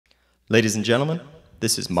Ladies and gentlemen,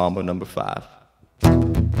 this is Mambo number 5.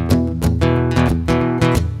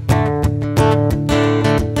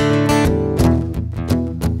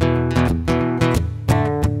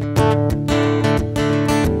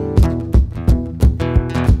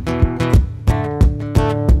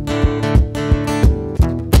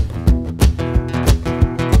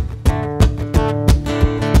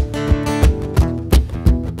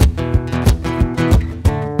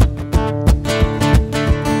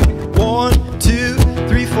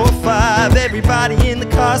 Everybody in the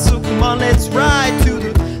car, so come on, let's ride to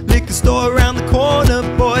the liquor store around the corner.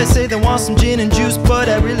 Boys say they want some gin and juice, but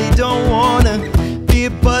I really don't wanna be a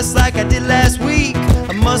bust like I did last week.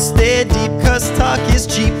 I must stay deep, cause talk is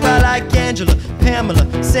cheap. I like Angela, Pamela,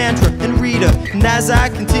 Sandra, and Rita, and as I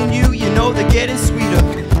continue, you know they're getting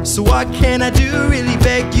sweeter. So what can I do? Really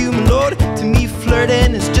beg you, my lord. To me,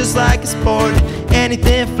 flirting is just like a sport.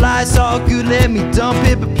 Anything flies, all good, let me dump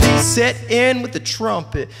it. But please set in with the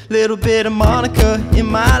trumpet. Little bit of Monica in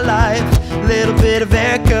my life, little bit of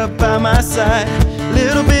Erica by my side,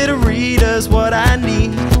 little bit of Rita's what I need,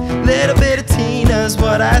 little bit of Tina's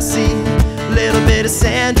what I see, little bit of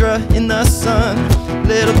Sandra in the sun,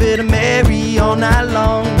 little bit of Mary all night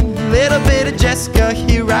long, little bit of Jessica,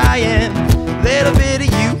 here I am, little bit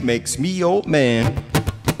of you makes me old man.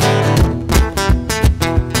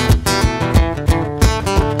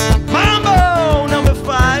 Mambo number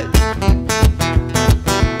 5.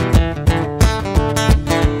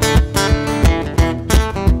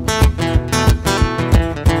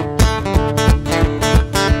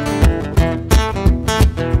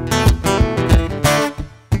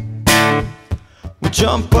 We'll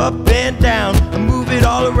jump up and down and move it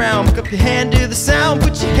all around. Pick up your hand to the sound,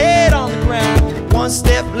 put your head on the ground. One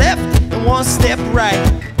step left and one step right,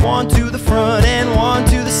 one to the front and one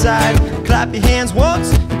to the side. Clap your hands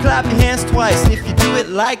once and clap your hands twice, and if you do it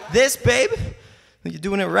like this, baby, then you're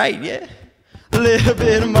doing it right, yeah? A little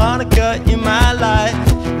bit of Monica in my life,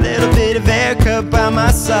 a little bit of Erica by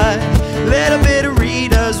my side, a little bit of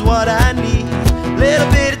Rita's what I need, a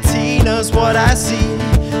little bit of Tina's what I see,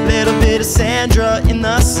 a little bit of Sandra in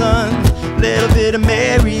the sun, a little bit of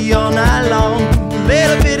Mary all night long, a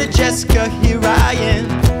little bit of Jessica, here I am,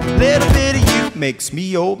 a little bit of you makes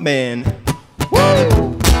me old man.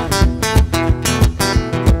 Woo!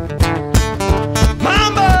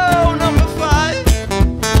 Mambo number 5.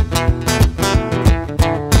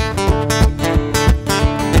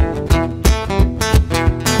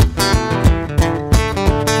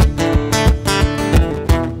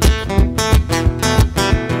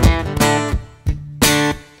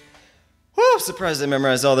 Woo! Surprised I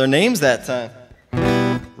memorized all their names that time.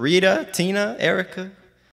 Rita, Tina, Erica.